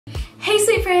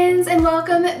friends, and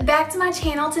welcome back to my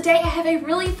channel. Today I have a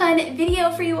really fun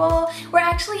video for you all. We're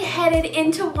actually headed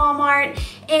into Walmart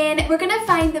and we're gonna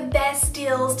find the best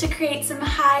deals to create some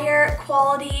higher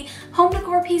quality home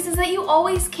decor pieces that you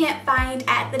always can't find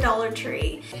at the Dollar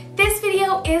Tree. This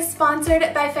video is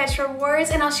sponsored by Fetch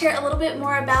Rewards, and I'll share a little bit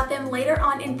more about them later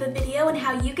on in the video and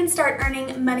how you can start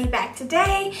earning money back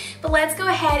today. But let's go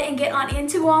ahead and get on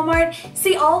into Walmart,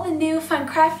 see all the new fun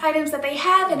craft items that they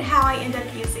have and how I end up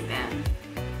using them.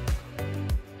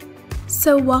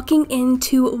 So walking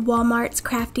into Walmart's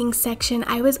crafting section,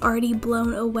 I was already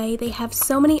blown away. They have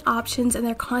so many options and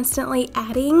they're constantly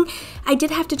adding. I did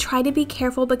have to try to be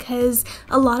careful because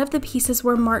a lot of the pieces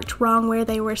were marked wrong where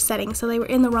they were setting. So they were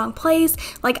in the wrong place.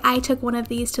 Like I took one of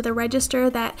these to the register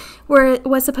that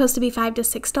was supposed to be $5 to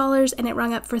 $6 and it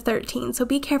rung up for $13. So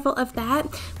be careful of that.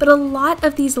 But a lot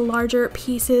of these larger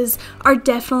pieces are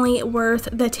definitely worth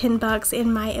the $10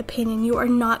 in my opinion. You are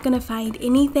not going to find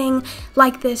anything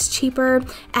like this cheaper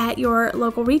at your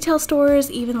local retail stores,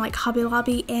 even like Hobby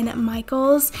Lobby and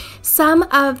Michael's. Some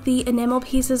of the enamel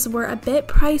pieces were a bit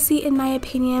pricey in my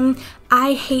opinion.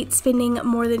 I hate spending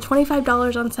more than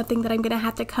 $25 on something that I'm going to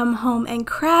have to come home and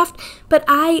craft, but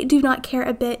I do not care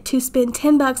a bit to spend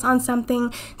 $10 on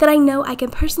something that I know I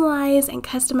can personalize and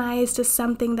customize to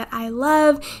something that I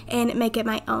love and make it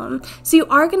my own. So you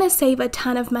are going to save a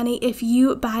ton of money if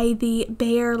you buy the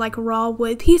bare like raw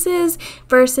wood pieces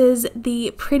versus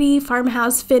the pretty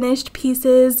farmhouse finished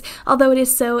pieces, although it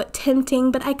is so tempting.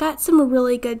 But I got some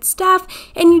really good stuff,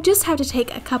 and you just have to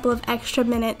take a couple of extra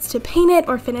minutes to paint it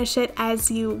or finish it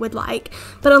as you would like.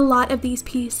 But a lot of these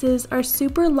pieces are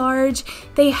super large.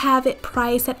 They have it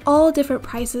priced at all different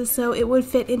prices, so it would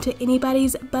fit into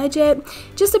anybody's budget,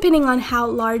 just depending on how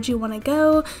large you want to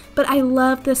go. But I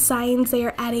love the signs they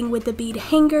are adding with the bead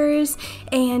hangers,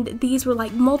 and these were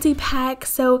like multi-pack,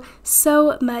 so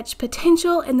much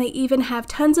potential, and they even have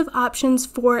tons of options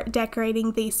for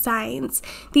decorating these signs.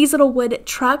 These little wood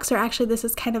trucks, or actually this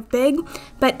is kind of big,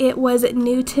 but it was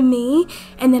new to me,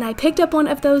 and then I picked up one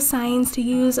of those signs to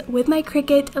use with my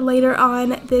Cricut later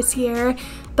on this year.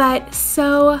 But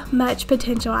so much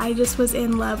potential. I just was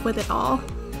in love with it all.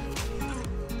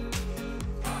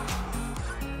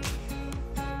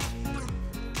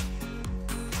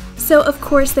 So of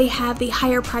course they have the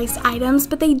higher priced items,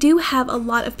 but they do have a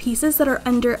lot of pieces that are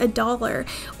under $1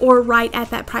 or right at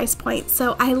that price point.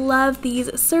 So I love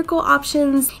these circle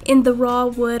options in the raw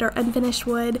wood or unfinished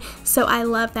wood, so I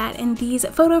love that. And these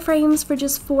photo frames for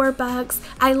just $4.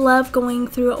 I love going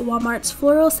through Walmart's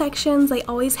floral sections. They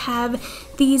always have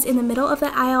these in the middle of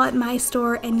the aisle at my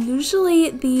store, and usually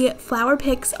the flower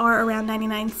picks are around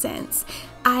 99 cents.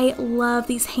 I love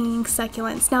these hanging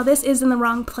succulents. Now this is in the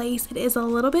wrong place. It is a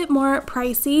little bit more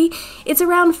pricey. It's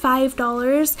around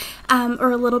 $5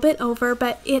 or a little bit over,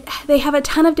 but they have a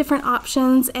ton of different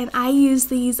options, and I use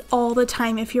these all the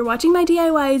time. If you're watching my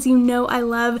DIYs, you know I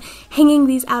love hanging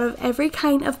these out of every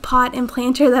kind of pot and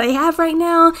planter that I have right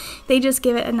now. They just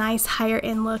give it a nice higher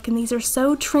end look, and these are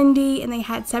so trendy, and they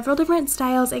had several different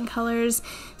styles and colors,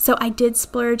 so I did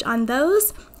splurge on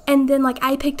those. And then like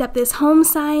I picked up this home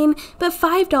sign, but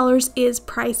 $5 is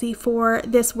pricey for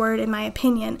this word in my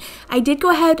opinion. I did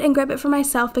go ahead and grab it for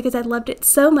myself because I loved it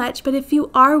so much, but if you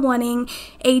are wanting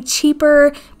a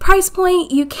cheaper price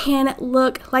point, you can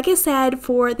look, like I said,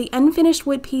 for the unfinished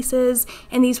wood pieces,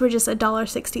 and these were just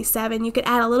 $1.67. You could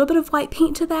add a little bit of white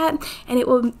paint to that and it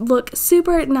will look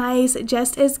super nice,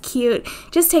 just as cute,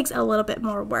 just takes a little bit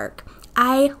more work.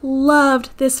 I loved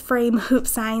this frame hoop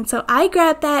sign, so I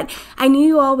grabbed that. I knew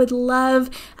you all would love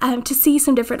to see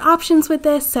some different options with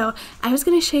this, so I was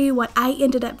going to show you what I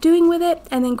ended up doing with it,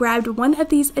 and then grabbed one of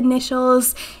these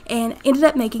initials and ended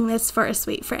up making this for a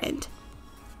sweet friend.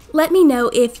 Let me know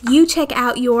if you check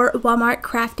out your Walmart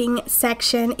crafting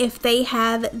section, if they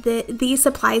have these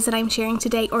supplies that I'm sharing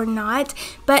today or not,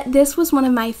 but this was one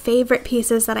of my favorite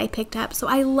pieces that I picked up. So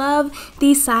I love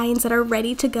these signs that are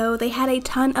ready to go. They had a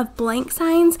ton of blank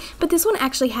signs, but this one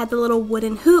actually had the little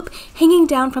wooden hoop hanging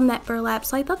down from that burlap,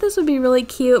 so I thought this would be really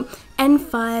cute and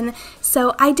fun.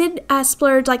 So I did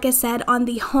splurge, like I said, on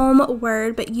the home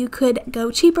word, but you could go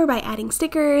cheaper by adding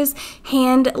stickers,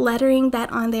 hand lettering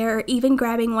that on there, or even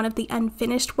grabbing one of the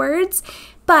unfinished words.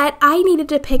 But I needed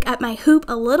to pick up my hoop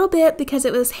a little bit because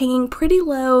it was hanging pretty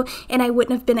low and I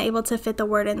wouldn't have been able to fit the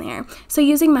word in there. So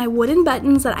using my wooden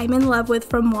buttons that I'm in love with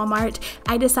from Walmart,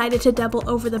 I decided to double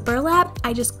over the burlap.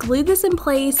 I just glued this in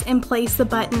place and placed the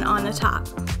button on the top.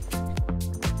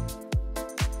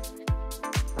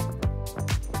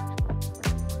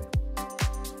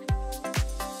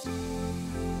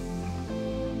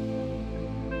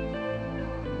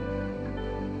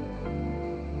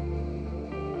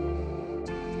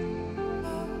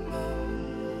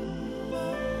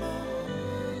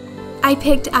 I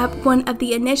picked up one of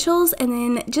the initials and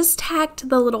then just tacked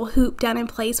the little hoop down in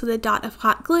place with a dot of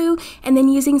hot glue, and then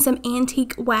using some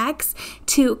antique wax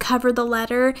to cover the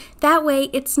letter. That way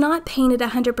it's not painted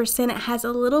 100%, it has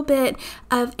a little bit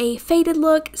of a faded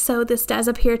look, so this does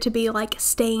appear to be like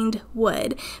stained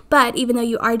wood. But even though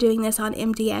you are doing this on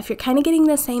MDF, you're kind of getting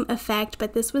the same effect,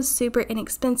 but this was super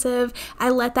inexpensive. I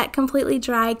let that completely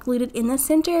dry, glued it in the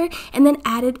center, and then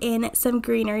added in some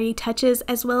greenery touches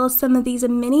as well as some of these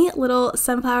mini little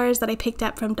sunflowers that I picked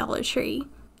up from Dollar Tree.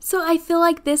 So I feel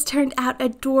like this turned out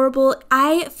adorable.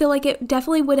 I feel like it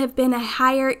definitely would have been a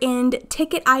higher end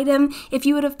ticket item if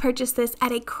you would have purchased this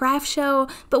at a craft show,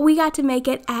 but we got to make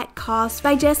it at cost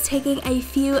by just taking a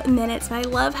few minutes. But I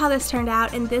love how this turned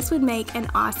out, and this would make an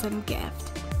awesome gift.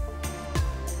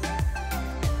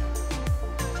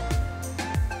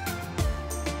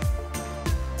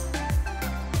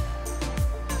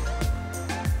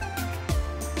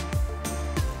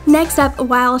 Next up,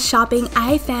 while shopping,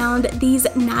 I found these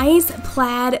nice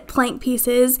plaid plank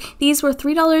pieces. These were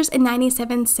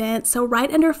 $3.97, so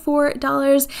right under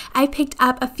 $4. I picked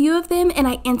up a few of them and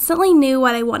I instantly knew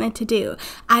what I wanted to do.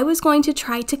 I was going to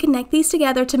try to connect these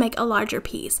together to make a larger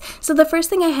piece. So the first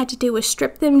thing I had to do was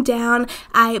strip them down.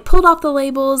 I pulled off the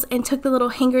labels and took the little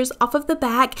hangers off of the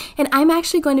back, and I'm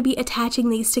actually going to be attaching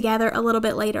these together a little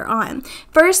bit later on.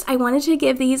 First, I wanted to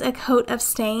give these a coat of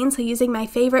stain, so using my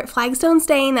favorite flagstone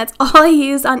stain. That's all I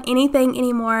use on anything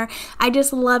anymore. I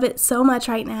just love it so much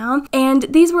right now. And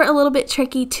these were a little bit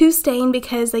tricky to stain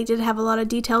because they did have a lot of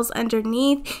details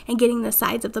underneath and getting the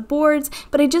sides of the boards,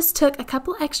 but I just took a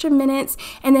couple extra minutes,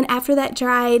 and then after that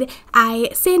dried, I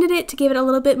sanded it to give it a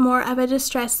little bit more of a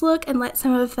distressed look and let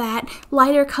some of that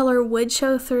lighter color wood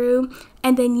show through.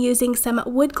 And then using some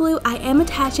wood glue, I am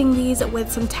attaching these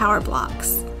with some tower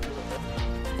blocks.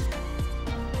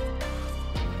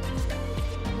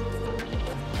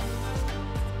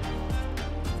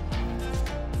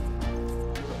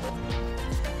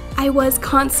 I was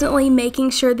constantly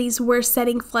making sure these were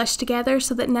setting flush together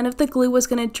so that none of the glue was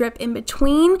going to drip in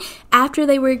between. After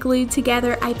they were glued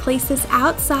together, I placed this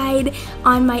outside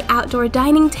on my outdoor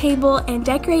dining table and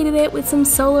decorated it with some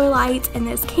solar lights and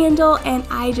this candle, and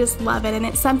I just love it, and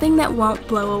it's something that won't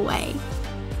blow away.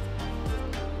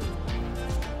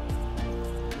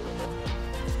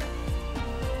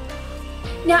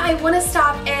 Now I want to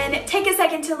stop and take a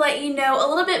second to let you know a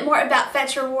little bit more about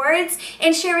Fetch Rewards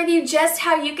and share with you just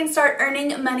how you can start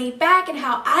earning money back and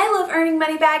how I love earning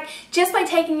money back just by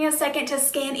taking a second to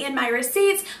scan in my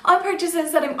receipts on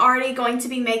purchases that I'm already going to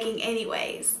be making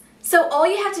anyways. So all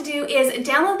you have to do is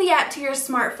download the app to your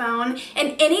smartphone,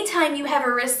 and anytime you have a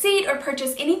receipt or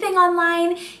purchase anything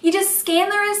online, you just scan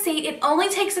the receipt. It only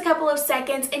takes a couple of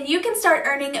seconds and you can start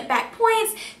earning back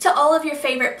points to all of your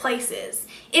favorite places.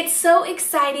 It's so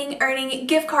exciting earning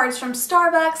gift cards from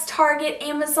Starbucks, Target,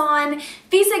 Amazon,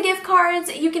 Visa gift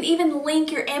cards. You can even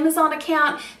link your Amazon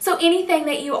account, so anything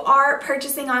that you are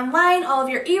purchasing online, all of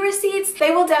your e-receipts,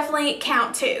 they will definitely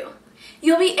count too.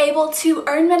 You'll be able to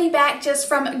earn money back just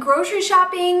from grocery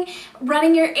shopping,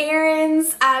 running your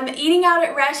errands, eating out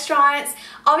at restaurants.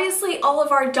 Obviously, all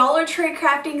of our Dollar Tree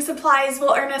crafting supplies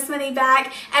will earn us money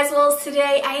back, as well as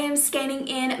today I am scanning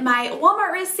in my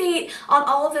Walmart receipt on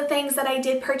all of the things that I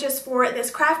did purchase for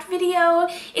this craft video.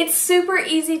 It's super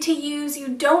easy to use. You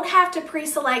don't have to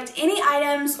pre-select any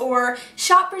items or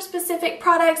shop for specific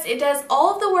products. It does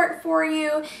all of the work for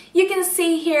you. You can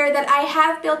see here that I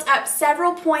have built up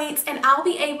several points, and I'll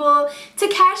be able to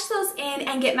cash those in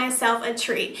and get myself a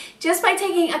treat just by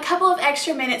taking a couple of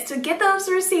extra minutes to get those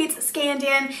receipts scanned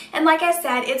in. And like I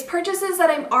said, it's purchases that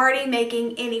I'm already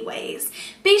making anyways.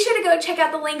 Be sure to go check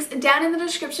out the links down in the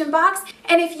description box,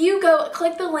 and if you go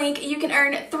click the link, you can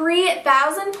earn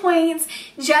 3,000 points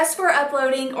just for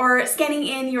uploading or scanning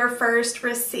in your first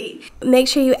receipt. Make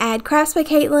sure you add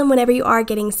KraftsbyKatelyn whenever you are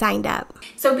getting signed up.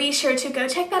 So be sure to go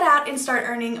check that out and start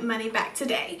earning money back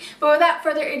today. But without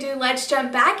further ado, let's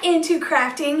jump back into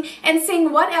crafting and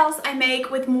seeing what else I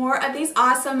make with more of these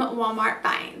awesome Walmart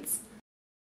finds.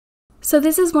 So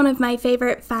this is one of my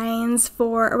favorite finds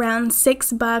for around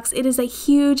 $6. It is a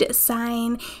huge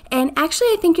sign, and actually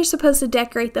I think you're supposed to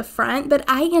decorate the front, but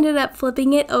I ended up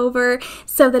flipping it over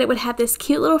so that it would have this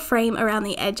cute little frame around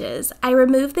the edges. I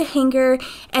removed the hanger,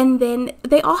 and then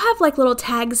they all have like little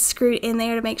tags screwed in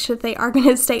there to make sure that they are going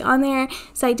to stay on there.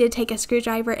 So I did take a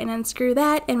screwdriver and unscrew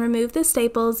that and remove the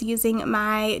staples using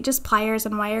my just pliers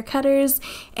and wire cutters,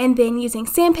 and then using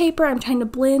sandpaper I'm trying to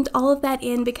blend all of that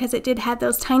in because it did have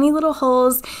those tiny little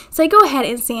holes, so I go ahead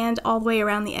and sand all the way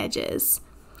around the edges.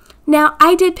 Now,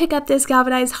 I did pick up this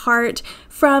galvanized heart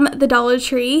from the Dollar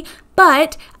Tree,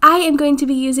 but I am going to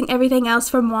be using everything else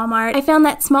from Walmart. I found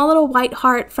that small little white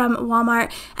heart from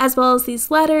Walmart, as well as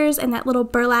these letters and that little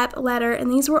burlap letter,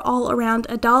 and these were all around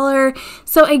 $1.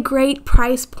 So a great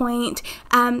price point.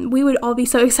 We would all be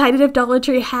so excited if Dollar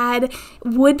Tree had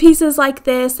wood pieces like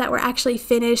this that were actually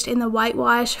finished in the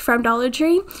whitewash from Dollar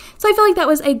Tree. So I feel like that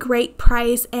was a great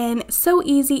price and so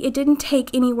easy. It didn't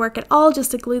take any work at all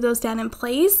just to glue those down in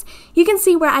place. You can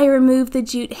see where I removed the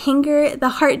jute hanger. The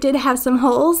heart did have some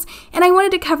holes, and I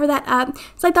wanted to cover that up,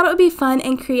 so I thought it would be fun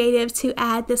and creative to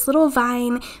add this little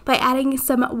vine by adding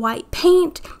some white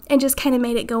paint and just kind of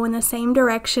made it go in the same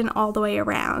direction all the way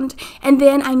around. And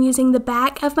then I'm using the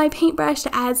back of my paintbrush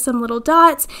to add some little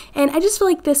dots, and I just feel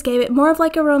like this gave it more of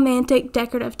like a romantic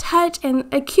decorative touch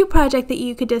and a cute project that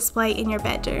you could display in your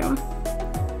bedroom.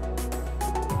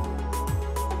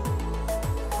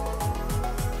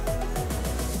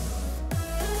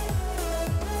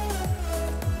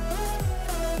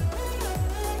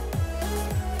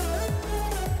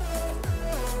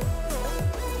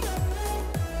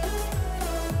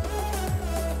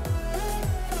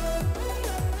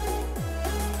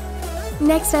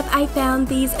 Next up, I found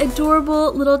these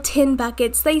adorable little tin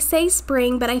buckets. They say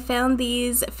spring, but I found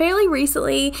these fairly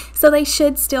recently, so they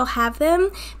should still have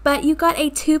them. But you got a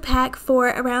 2-pack for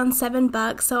around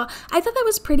 $7, so I thought that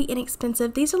was pretty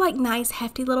inexpensive. These are like nice,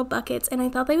 hefty little buckets, and I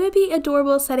thought they would be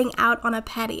adorable setting out on a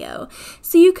patio.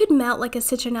 So you could melt like a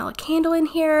citronella candle in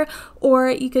here, or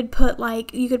you could put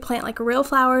you could plant like real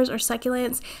flowers or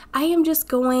succulents. I am just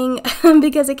going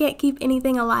because I can't keep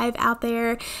anything alive out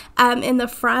there in the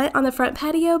front, on the front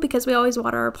patio, because we always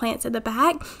water our plants in the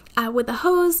back with a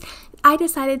hose. I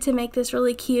decided to make this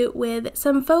really cute with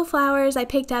some faux flowers. I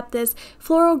picked up this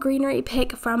floral greenery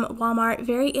pick from Walmart,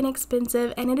 very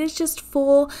inexpensive, and it is just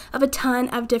full of a ton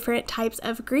of different types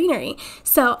of greenery.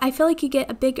 So I feel like you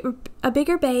get a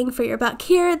bigger bang for your buck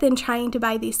here than trying to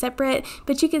buy these separate,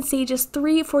 but you can see just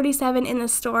 $3.47 in the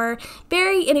store,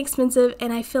 very inexpensive,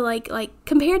 and I feel like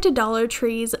compared to Dollar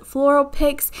Tree's floral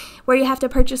picks where you have to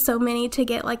purchase so many to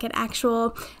get like an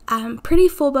actual pretty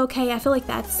full bouquet, I feel like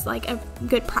that's like a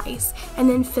good price. And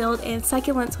then filled in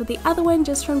succulents with the other one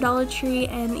just from Dollar Tree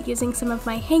and using some of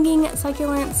my hanging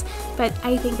succulents, but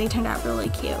I think they turned out really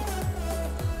cute.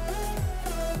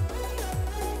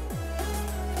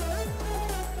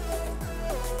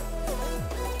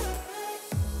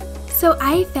 So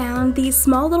I found these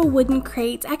small little wooden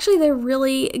crates. Actually, they're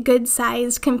really good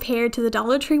sized compared to the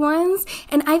Dollar Tree ones.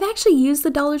 And I've actually used the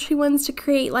Dollar Tree ones to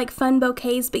create like fun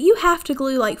bouquets, but you have to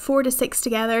glue like 4 to 6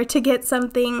 together to get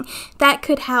something that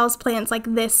could house plants like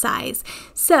this size.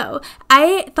 So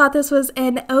I thought this was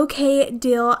an okay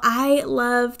deal. I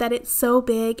love that it's so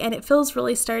big and it feels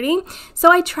really sturdy.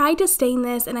 So I tried to stain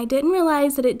this, and I didn't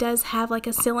realize that it does have like a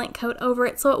sealant coat over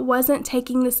it, so it wasn't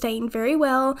taking the stain very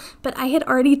well, but I had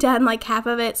already done like half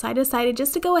of it, so I decided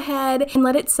just to go ahead and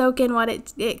let it soak in what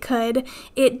it could.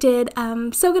 It did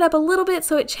soak it up a little bit,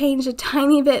 so it changed a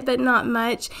tiny bit, but not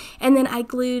much. And then I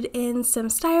glued in some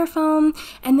styrofoam,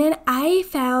 and then I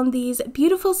found these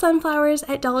beautiful sunflowers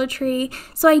at Dollar Tree,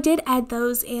 so I did add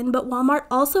those in, but Walmart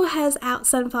also has out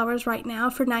sunflowers right now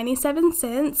for 97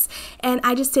 cents, and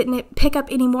I just didn't pick up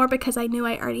any more because I knew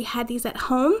I already had these at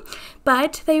home,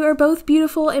 but they were both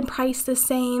beautiful and priced the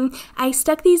same. I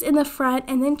stuck these in the front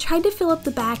and then tried to fill up the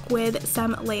back with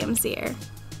some lamb's ear.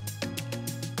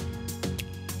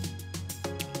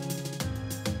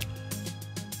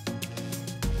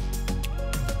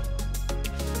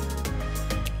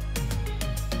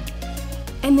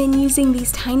 And then using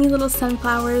these tiny little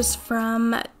sunflowers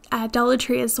from Dollar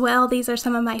Tree as well. These are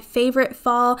some of my favorite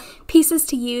fall pieces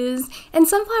to use, and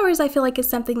sunflowers I feel like is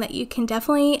something that you can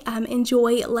definitely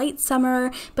enjoy late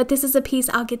summer, but this is a piece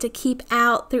I'll get to keep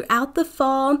out throughout the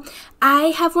fall.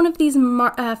 I have one of these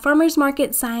farmers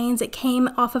market signs. It came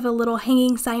off of a little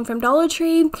hanging sign from Dollar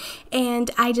Tree, and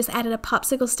I just added a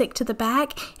popsicle stick to the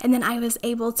back, and then I was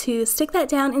able to stick that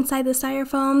down inside the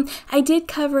styrofoam. I did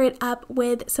cover it up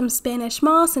with some Spanish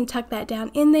moss and tuck that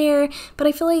down in there, but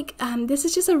I feel like this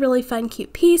is just a really fun,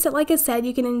 cute piece that, like I said,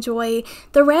 you can enjoy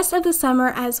the rest of the summer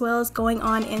as well as going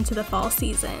on into the fall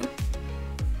season.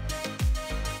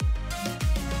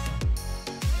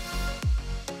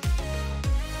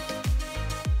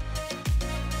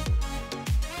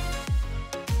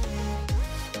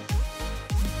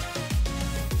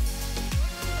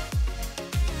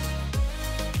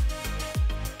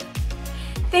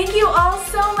 Thank you all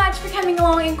so much for coming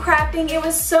along and crafting. It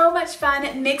was so much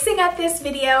fun mixing up this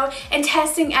video and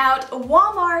testing out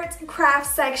Walmart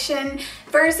craft section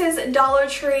versus Dollar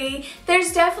Tree.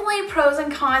 There's definitely pros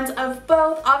and cons of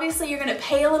both. Obviously, you're going to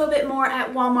pay a little bit more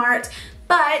at Walmart,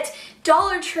 But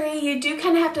Dollar Tree, you do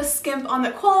kind of have to skimp on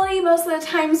the quality most of the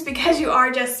times because you are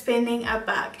just spending a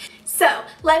buck. So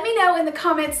let me know in the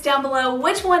comments down below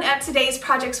which one of today's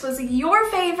projects was your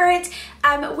favorite,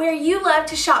 where you love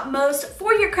to shop most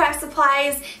for your craft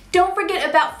supplies. Don't forget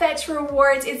about Fetch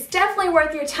Rewards. It's definitely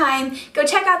worth your time. Go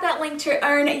check out that link to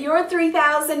earn your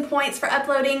 3,000 points for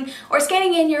uploading or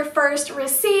scanning in your first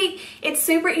receipt. It's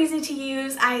super easy to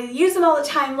use. I use them all the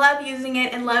time, love using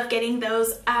it, and love getting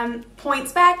those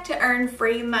points back to earn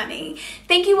free money.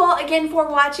 Thank you all again for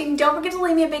watching. Don't forget to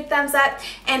leave me a big thumbs up,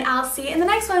 and I'll see you in the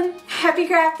next one. Happy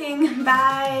crafting.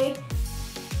 Bye.